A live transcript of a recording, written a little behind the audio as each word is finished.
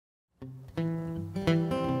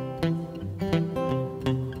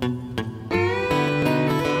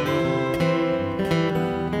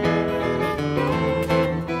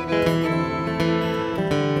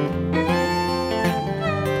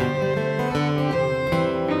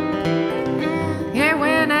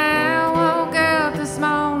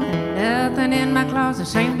cause they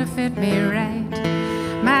seem to fit me right.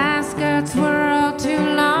 My skirts were all too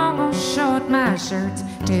long or short, my shirts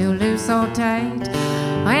too loose or tight.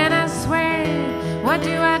 When I swear, what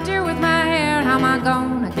do I do with my hair? How am I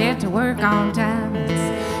gonna get to work on time?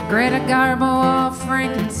 It's Greta Garbo or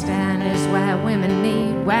Frankenstein is why women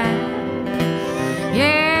need wine.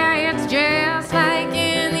 Yeah, it's just like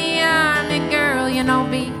in the army, girl, you know,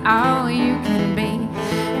 be all you can be.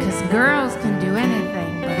 'Cause girls can do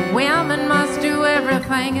anything, but women must do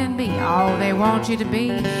everything and be all they want you to be.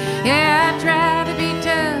 Yeah, I try to be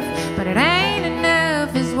tough, but it ain't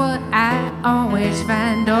enough is what I always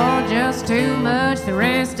find. Or just too much the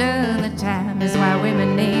rest of the time is why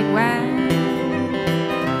women need wine.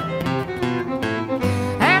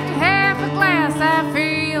 After half a glass I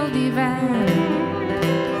feel divine.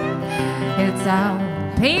 It's all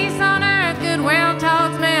peace on earth, goodwill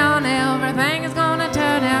towards men, everything is gonna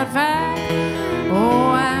turn out fine.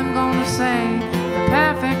 Oh, I'm gonna say the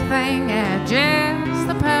perfect thing at just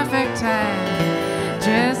the perfect time.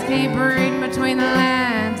 Just keep reading between the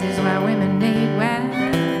lines is why women need wine.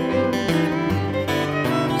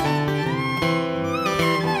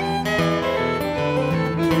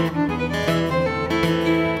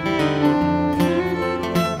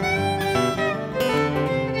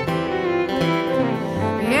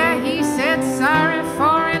 Yeah, he said sorry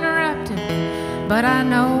for interrupting, but I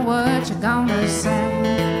know what you're gonna say.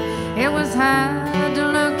 It was hard to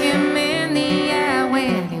look him in the eye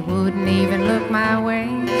when he wouldn't even look my way.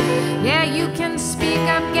 Yeah, you can speak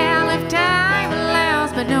up, gal, if time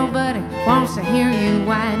allows, but nobody wants to hear you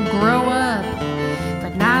whine. Grow up,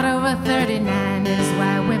 but not over 39 is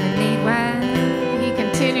why women need wine. He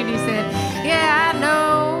continued, he said, yeah, I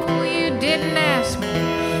know you didn't ask me,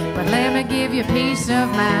 but let me give you peace of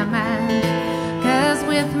my mind. 'Cause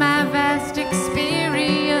with my vast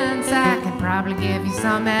experience, I can probably give you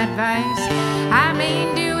some advice. I mean,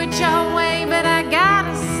 do it your way, but I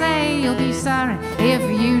gotta say, you'll be sorry if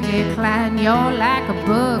you decline. You're like a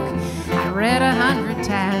book I read 100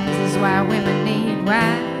 times is why women need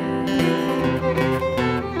wine.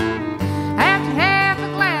 After half a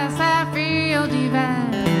glass, I feel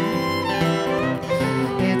divine.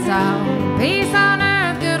 It's all peace on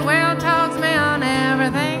earth, goodwill towards men,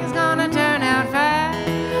 everything's gonna turn out fine.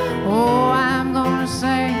 Oh, I'm gonna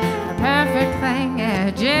say the perfect thing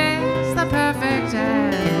at just the perfect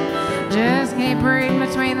time. Just keep reading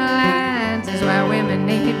between the lines is why women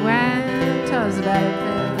need wine. Tell us about it,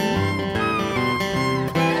 baby.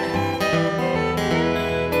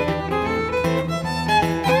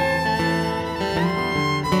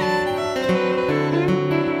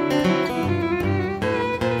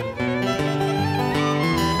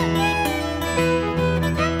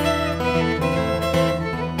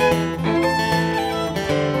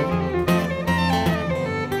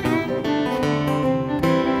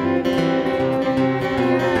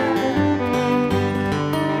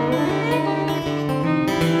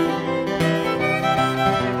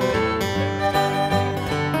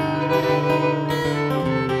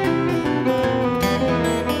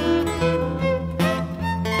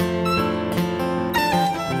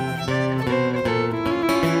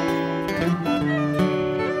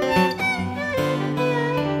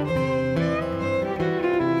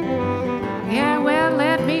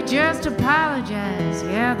 Just apologize.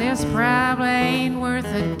 Yeah, this probably ain't worth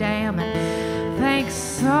a damn. And thanks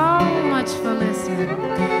so much for listening.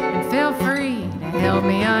 And feel free to help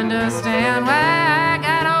me understand why I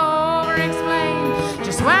gotta over-explain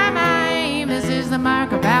just why my aim is the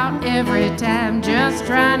mark about every time. Just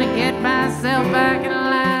trying to get myself back in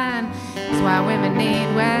line. That's why women need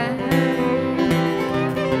wine.